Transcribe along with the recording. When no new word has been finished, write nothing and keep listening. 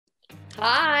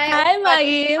Hi. Hi,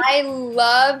 Maggie. I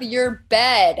love your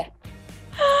bed.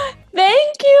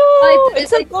 Thank you.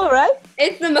 It's so cool, right?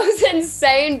 It's the most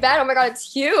insane bed. Oh my God,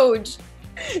 it's huge.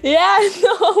 Yeah,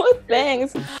 no,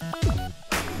 thanks.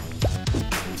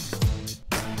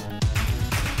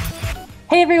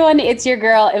 Hey everyone, it's your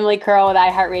girl, Emily Curl with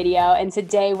iHeartRadio, and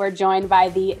today we're joined by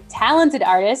the talented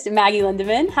artist, Maggie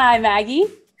Lindemann. Hi, Maggie.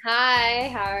 Hi,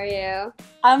 how are you?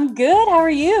 I'm good. How are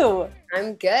you?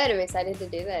 I'm good. I'm excited to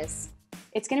do this.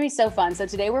 It's going to be so fun. So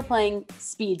today we're playing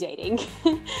speed dating,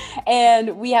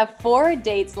 and we have 4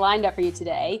 dates lined up for you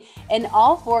today, and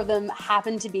all 4 of them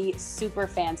happen to be super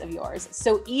fans of yours.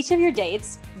 So each of your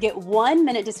dates get 1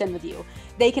 minute to spend with you.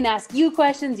 They can ask you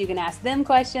questions, you can ask them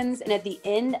questions, and at the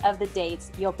end of the dates,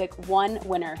 you'll pick one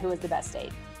winner who is the best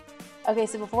date. Okay,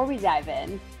 so before we dive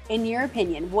in your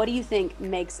opinion, what do you think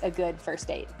makes a good first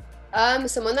date?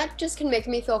 Someone that just can make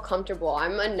me feel comfortable.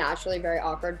 I'm a naturally very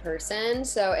awkward person,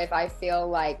 so if I feel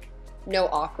like no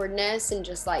awkwardness and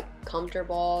just like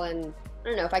comfortable, and I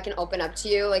don't know, if I can open up to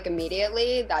you like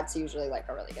immediately, that's usually like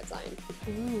a really good sign.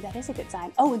 Ooh, that is a good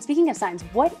sign. Oh, and speaking of signs,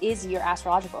 what is your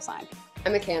astrological sign?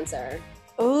 I'm a Cancer.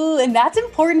 Ooh, and that's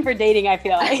important for dating, I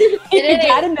feel like. You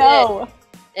gotta know.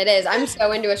 It is. I'm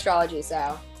so into astrology,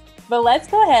 so. But let's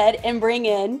go ahead and bring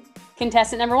in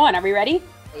contestant number 1. Are we ready?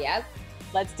 Yep.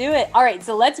 Let's do it. All right,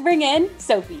 so let's bring in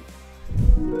Sophie.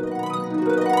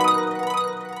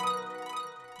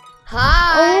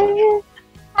 Hi. Oh,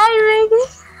 hi, Maggie.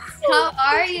 How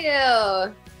are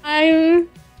you? I'm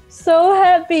so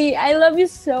happy. I love you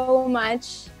so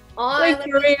much. Oh, Like,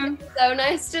 for real. it's so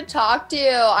nice to talk to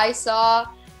you. I saw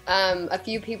a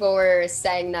few people were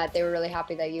saying that they were really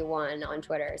happy that you won on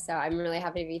Twitter. So I'm really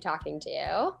happy to be talking to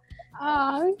you.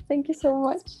 Oh, thank you so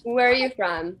much. Where are you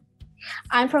from?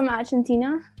 I'm from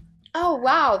Argentina. Oh,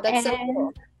 wow. That's so And-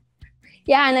 cool.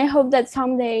 Yeah, and I hope that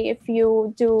someday if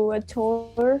you do a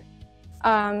tour,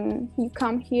 you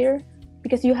come here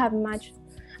because you have a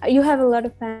lot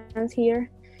of fans here.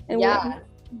 And Yeah.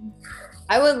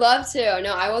 I would love to.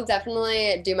 No, I will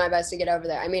definitely do my best to get over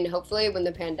there. I mean, hopefully when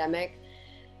the pandemic,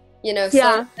 slows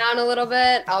down a little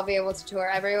bit, I'll be able to tour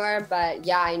everywhere. But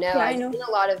yeah, I know. I've seen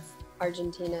a lot of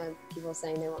Argentina people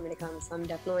saying they want me to come, so I'm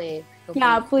definitely hoping.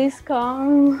 Yeah, please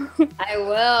come. I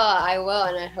will,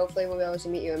 and hopefully we'll be able to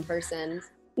meet you in person.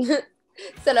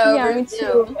 Instead of Yeah, over me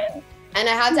Zoom. too. And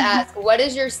I have to ask, what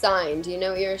is your sign? Do you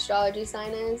know what your astrology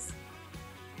sign is?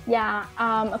 Yeah,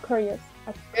 Aquarius.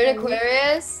 You're an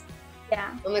Aquarius?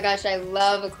 Yeah. Oh my gosh, I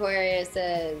love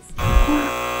Aquariuses.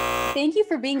 Thank you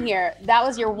for being here. That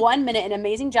was your 1 minute, an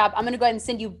amazing job. I'm gonna go ahead and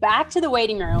send you back to the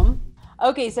waiting room.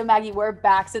 Okay, so Maggie, we're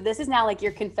back. So this is now like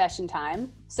your confession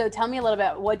time. So tell me a little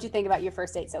bit, what'd you think about your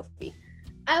first date, Sophie?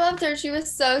 I loved her. She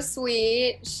was so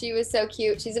sweet. She was so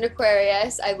cute. She's an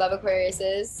Aquarius. I love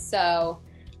Aquariuses, so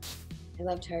I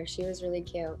loved her. She was really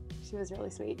cute. She was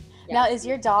really sweet. Yeah. Now, is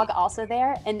your dog also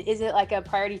there? And is it like a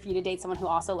priority for you to date someone who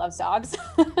also loves dogs?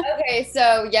 Okay,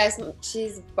 so yes,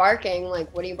 she's barking.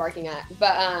 Like, what are you barking at?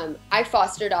 But I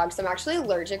foster dogs, so I'm actually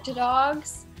allergic to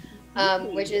dogs.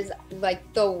 Which is like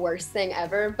the worst thing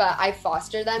ever, but I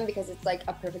foster them because it's like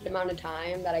a perfect amount of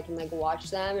time that I can like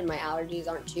watch them, and my allergies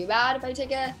aren't too bad if I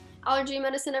take a allergy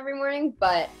medicine every morning.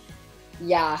 But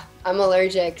yeah, I'm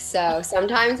allergic, so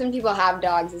sometimes when people have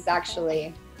dogs, it's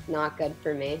actually not good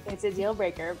for me. It's a deal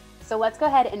breaker. So let's go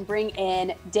ahead and bring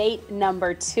in date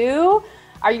number 2.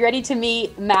 Are you ready to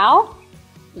meet Mal?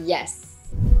 Yes.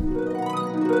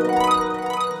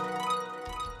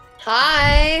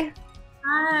 Hi.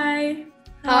 Hi.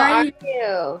 How are you?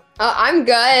 Oh, I'm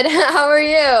good. How are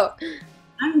you?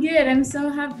 I'm good. I'm so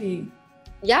happy.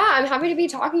 Yeah, I'm happy to be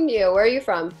talking to you. Where are you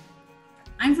from?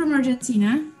 I'm from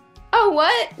Argentina, Oh,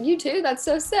 what? You too? That's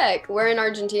so sick. We're in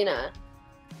Argentina.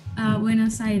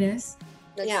 Buenos Aires.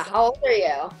 Yeah, how old are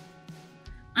you?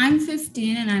 I'm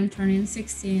 15 and I'm turning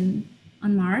 16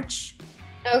 on March.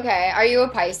 Okay, are you a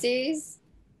Pisces?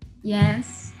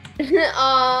 Yes.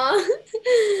 Aw,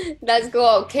 that's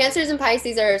cool. Cancers and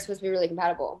Pisces are supposed to be really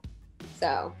compatible.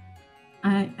 So,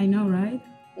 I know, right?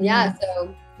 yeah,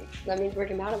 so that means we're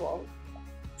compatible.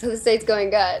 So the date's going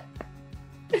good.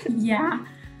 Yeah.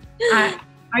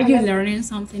 Are you learning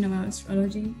something about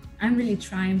astrology? I'm really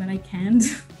trying, but I can't.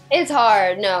 It's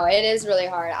hard. No, it is really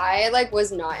hard. I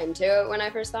was not into it when I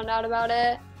first found out about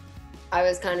it. I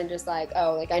was kind of just like,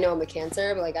 oh, like I know I'm a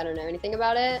Cancer, but like I don't know anything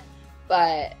about it.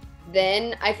 But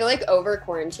then I feel like over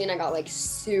quarantine, I got like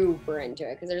super into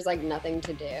it because there's like nothing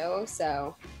to do.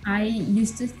 So I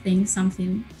used to think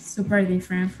something super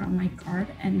different from my card,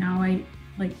 and now I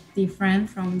like different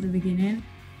from the beginning.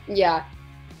 yeah.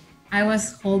 I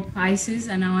was whole Pisces,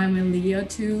 and now I'm a Leo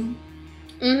too.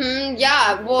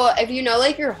 Yeah. Well, if you know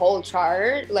like your whole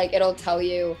chart, like it'll tell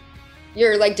you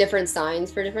your like different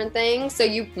signs for different things. So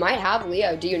you might have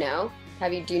Leo. Do you know?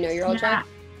 Do you know your whole chart?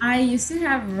 I used to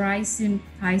have rising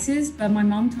Pisces, but my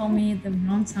mom told me the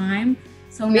wrong time.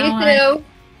 So Me too.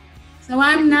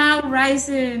 I'm now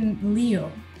rising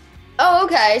Leo. Oh,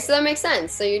 okay. So that makes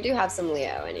sense. So you do have some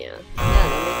Leo in you.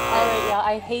 Yeah, All right, yeah,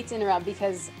 I hate to interrupt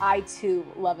because I too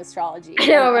love astrology. I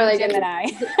know, we're like Gemini.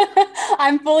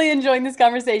 I'm fully enjoying this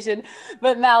conversation.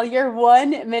 But Mal, your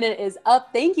 1 minute is up.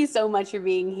 Thank you so much for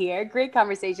being here. Great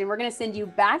conversation. We're going to send you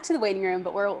back to the waiting room,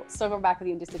 but we'll circle back with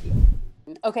you in just a few.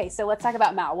 Okay, so let's talk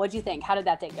about Mal. What'd you think? How did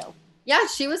that date go? Yeah,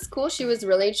 she was cool. She was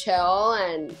really chill,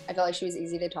 and I felt like she was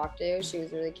easy to talk to. She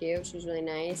was really cute. She was really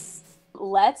nice.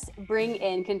 Let's bring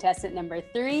in contestant number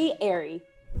 3, Ari.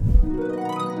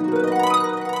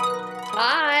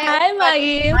 Hi. Hi,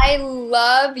 Maggie. I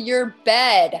love your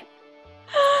bed.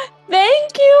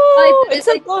 Thank you. Like, it's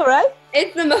so cool, right?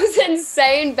 It's the most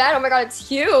insane bed. Oh my god, it's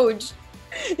huge.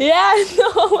 Yeah,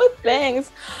 no,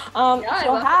 thanks. Yeah,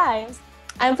 So hi,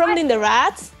 I'm from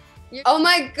Lindemann. Oh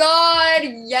my god,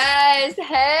 yes.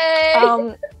 Hey.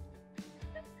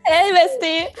 Hey,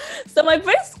 bestie. So my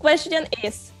first question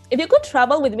is, if you could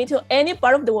travel with me to any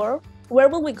part of the world, where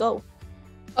would we go?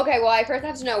 Okay, well, I first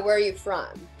have to know, where are you from?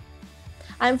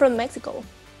 I'm from Mexico.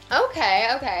 Okay.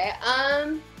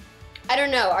 I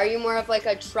don't know. Are you more of like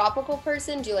a tropical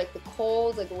person? Do you like the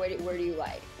cold? Like, where do you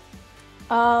like?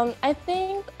 I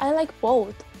think I like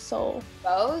both. So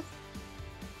Both?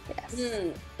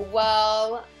 yes.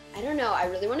 Well, I don't know. I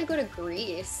really want to go to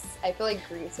Greece. I feel like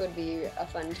Greece would be a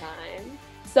fun time.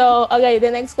 So okay,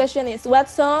 the next question is, what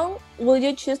song will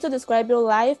you choose to describe your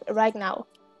life right now?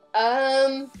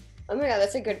 Oh my god,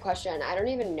 that's a good question. I don't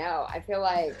even know. I feel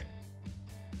like,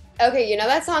 okay, you know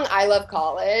that song "I Love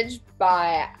College"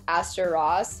 by Astor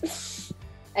Ross?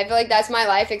 I feel like that's my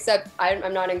life, except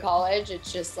I'm not in college.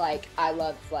 It's just like I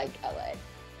love like LA.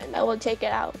 And I will check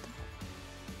it out.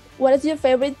 What is your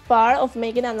favorite part of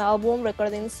making an album,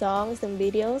 recording songs and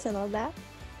videos and all that?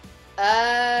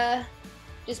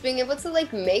 Just being able to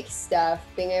like make stuff,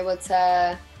 being able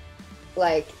to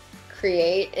like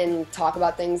create and talk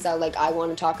about things that like I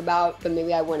want to talk about, but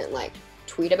maybe I wouldn't like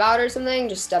tweet about or something.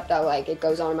 Just stuff that like it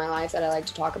goes on in my life that I like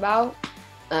to talk about.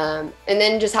 And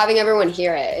then just having everyone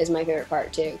hear it is my favorite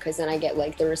part too, because then I get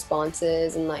like the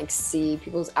responses and like see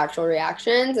people's actual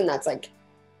reactions, and that's like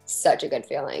such a good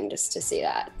feeling just to see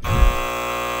that.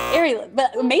 Ari,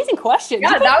 but amazing question.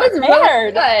 Yeah, that was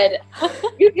really good.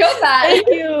 You feel that. Thank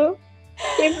you.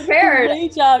 Came prepared.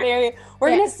 Great job, Ari. We're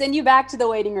going to send you back to the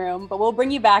waiting room, but we'll bring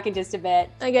you back in just a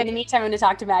bit. Okay. In the meantime, I'm going to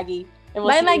talk to Maggie. And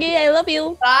we'll Bye, see Maggie. I love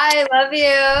you. Bye, love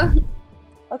you.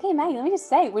 Okay, Maggie, let me just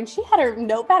say, when she had her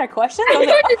notepad of questions, I I was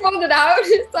know like, she pulled it out.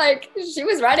 It's like she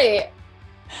was ready.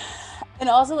 and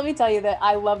also let me tell you that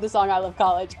I love the song "I Love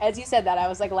College." As you said that, I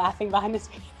was like laughing behind the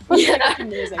screen. Yeah. That's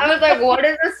amazing. I was like, what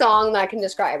is a song that can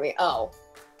describe me? Oh,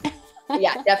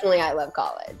 yeah, definitely I Love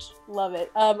College. Love it.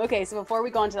 Okay, so before we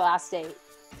go on to the last date,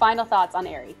 final thoughts on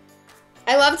Ari.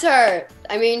 I loved her.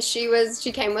 I mean, she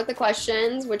came with the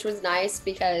questions, which was nice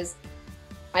because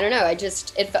I don't know,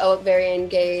 it felt very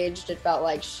engaged. It felt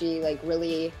like she like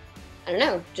really, I don't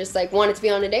know, just like wanted to be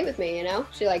on a date with me, you know?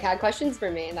 She like had questions for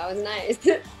me, and that was nice.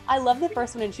 I love the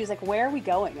first one, and she was like, "Where are we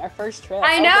going? Our first trip."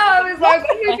 I know, I was like,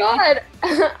 oh my god.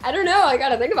 I don't know, I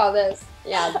gotta think about this.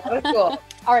 Yeah, that was cool.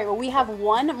 All right, well, we have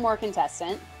one more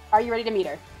contestant. Are you ready to meet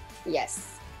her?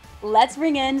 Yes. Let's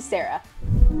bring in Sarah.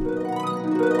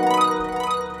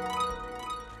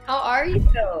 How are you?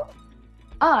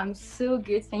 Oh, I'm so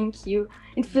good, thank you.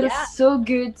 It feels Yeah. so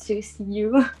good to see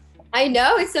you. I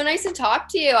know, it's so nice to talk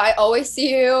to you. I always see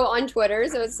you on Twitter,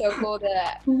 so it's so cool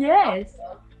to, Yes.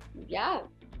 yeah.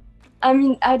 I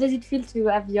mean, how does it feel to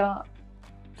have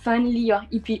finally your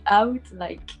EP out?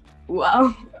 Like,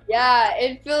 wow. Yeah,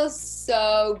 it feels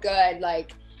so good.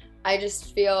 Like, I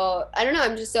just feel, I don't know,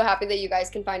 I'm just so happy that you guys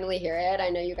can finally hear it. I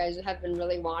know you guys have been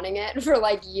really wanting it for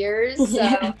like years, so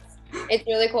Yes. it's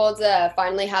really cool to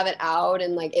finally have it out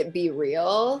and like it be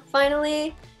real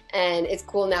finally. And it's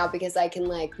cool now because I can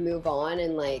like move on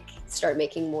and like start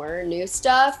making more new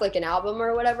stuff, like an album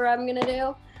or whatever I'm gonna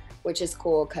do, which is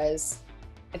cool because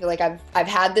I feel like I've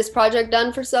had this project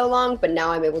done for so long, but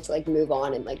now I'm able to like move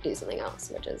on and like do something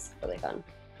else, which is really fun.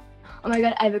 Oh my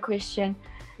god, I have a question.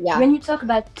 Yeah. When you talk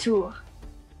about tour,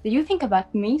 do you think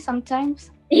about me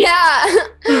sometimes? Yeah.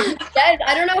 Yes,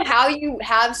 I don't know how you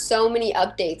have so many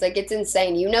updates. Like, it's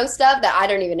insane. You know stuff that I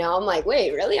don't even know. I'm like,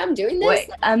 wait, really? I'm doing this? Wait,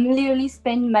 I'm literally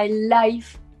spending my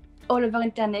life all over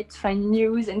internet to find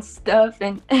news and stuff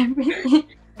and everything.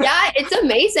 Yeah, it's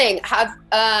amazing.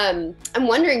 I'm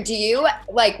wondering, do you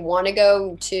like want to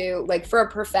go to like for a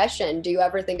profession? Do you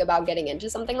ever think about getting into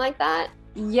something like that?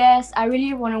 Yes, I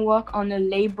really want to work on a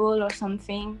label or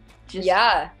something.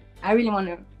 Yeah. I really want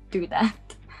to do that.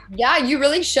 Yeah, you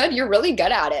really should. You're really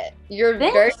good at it. You're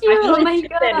Thank very you. Oh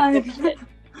passionate. my god.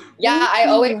 Yeah, Thank I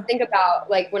always you. think about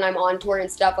like when I'm on tour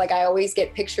and stuff, like I always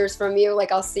get pictures from you.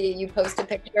 Like I'll see you post a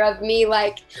picture of me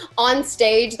like on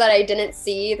stage that I didn't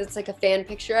see. That's like a fan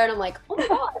picture. And I'm like, oh my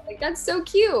God, like that's so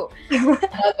cute. Love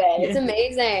it. It's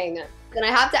amazing. Then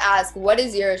I have to ask, what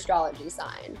is your astrology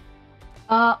sign?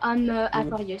 I'm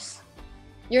Aquarius.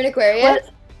 You're an Aquarius? Well,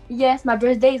 yes, my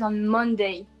birthday is on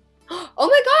Monday. Oh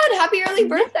my God, happy early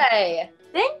birthday.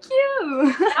 Thank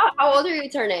you. How old are you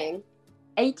turning?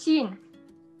 18.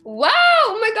 Wow,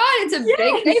 oh my God, it's a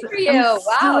big day for you. I'm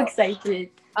Wow. so excited.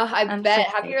 I I'm bet.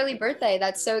 so Happy excited. early birthday.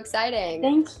 That's so exciting.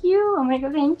 Thank you. Oh my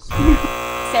god, thank you.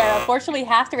 Sarah, fortunately, we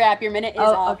have to wrap. Your minute is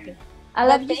up. Okay. I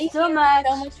love you Thank so much.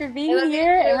 so much for I being love you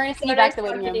here, too. and we're gonna see So you back nice to the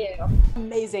waiting talking room. to you.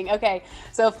 Amazing. Okay,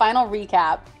 so final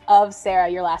recap of Sarah,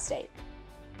 your last date.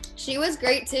 She was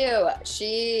great too.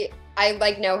 I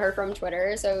like know her from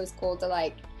Twitter, so it was cool to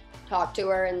like talk to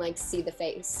her and like see the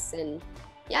face. And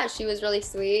yeah, she was really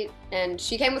sweet. And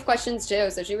she came with questions too,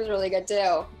 so she was really good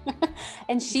too.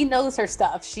 And she knows her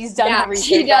stuff. She's done Yeah, her research.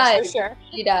 she that's does. for sure.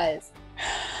 She does.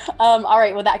 All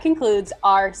right, well, that concludes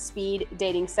our speed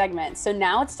dating segment. So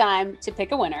now it's time to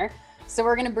pick a winner. So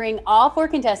we're gonna bring all 4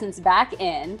 contestants back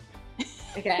in.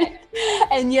 Okay.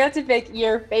 And you have to pick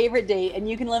your favorite date, and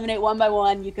you can eliminate one by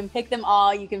one. You can pick them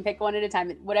all. You can pick one at a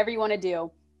time, whatever you want to do.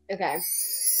 Okay.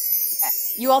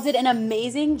 You all did an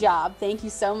amazing job. Thank you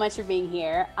so much for being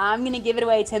here. I'm going to give it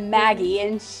away to Maggie,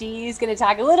 and she's going to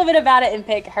talk a little bit about it and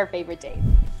pick her favorite date.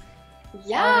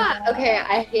 Yeah. Okay.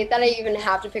 I hate that I even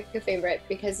have to pick a favorite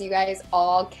because you guys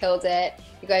all killed it.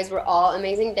 You guys were all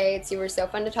amazing dates. You were so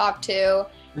fun to talk to.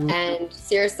 And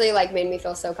seriously, like made me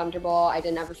feel so comfortable. I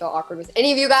didn't ever feel awkward with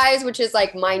any of you guys, which is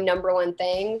like my number one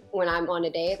thing when I'm on a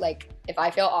date. Like if I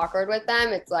feel awkward with them,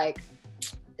 it's like,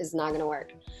 it's not gonna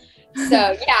work.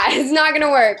 So yeah, it's not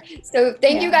gonna work. So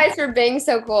thank you guys for being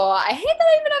so cool. I hate that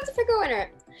I even have to pick a winner.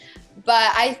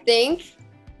 But I think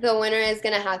the winner is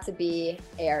gonna have to be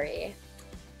Ari.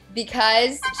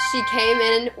 Because she came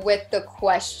in with the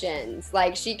questions.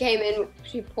 Like she came in,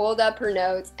 she pulled up her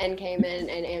notes and came in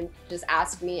and just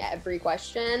asked me every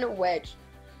question, which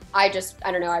I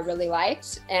don't know, I really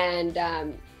liked. And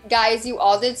guys, you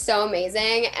all did so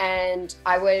amazing. And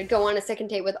I would go on a second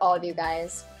date with all of you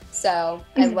guys. So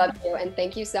I love you and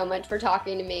thank you so much for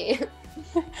talking to me.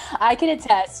 I can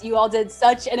attest, you all did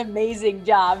such an amazing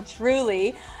job,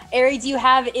 truly. Ari, do you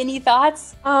have any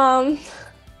thoughts?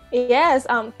 Yes,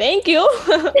 thank you.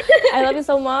 I love you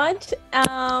so much.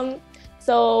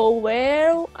 So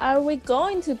where are we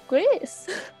going to Greece?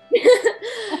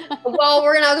 Well,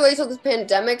 we're gonna have to wait till this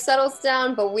pandemic settles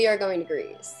down, but we are going to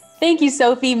Greece. Thank you,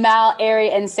 Sophie, Mal,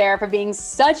 Ari, and Sarah for being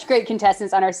such great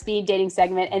contestants on our speed dating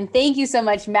segment. And thank you so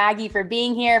much, Maggie, for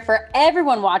being here. For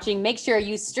everyone watching, make sure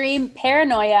you stream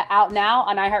Paranoia out now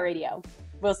on iHeartRadio.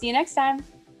 We'll see you next time.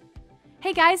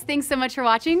 Hey guys, thanks so much for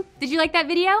watching. Did you like that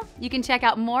video? You can check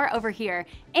out more over here.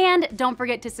 And don't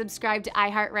forget to subscribe to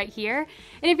iHeart right here.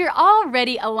 And if you're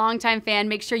already a longtime fan,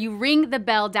 make sure you ring the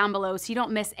bell down below so you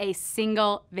don't miss a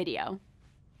single video.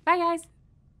 Bye guys.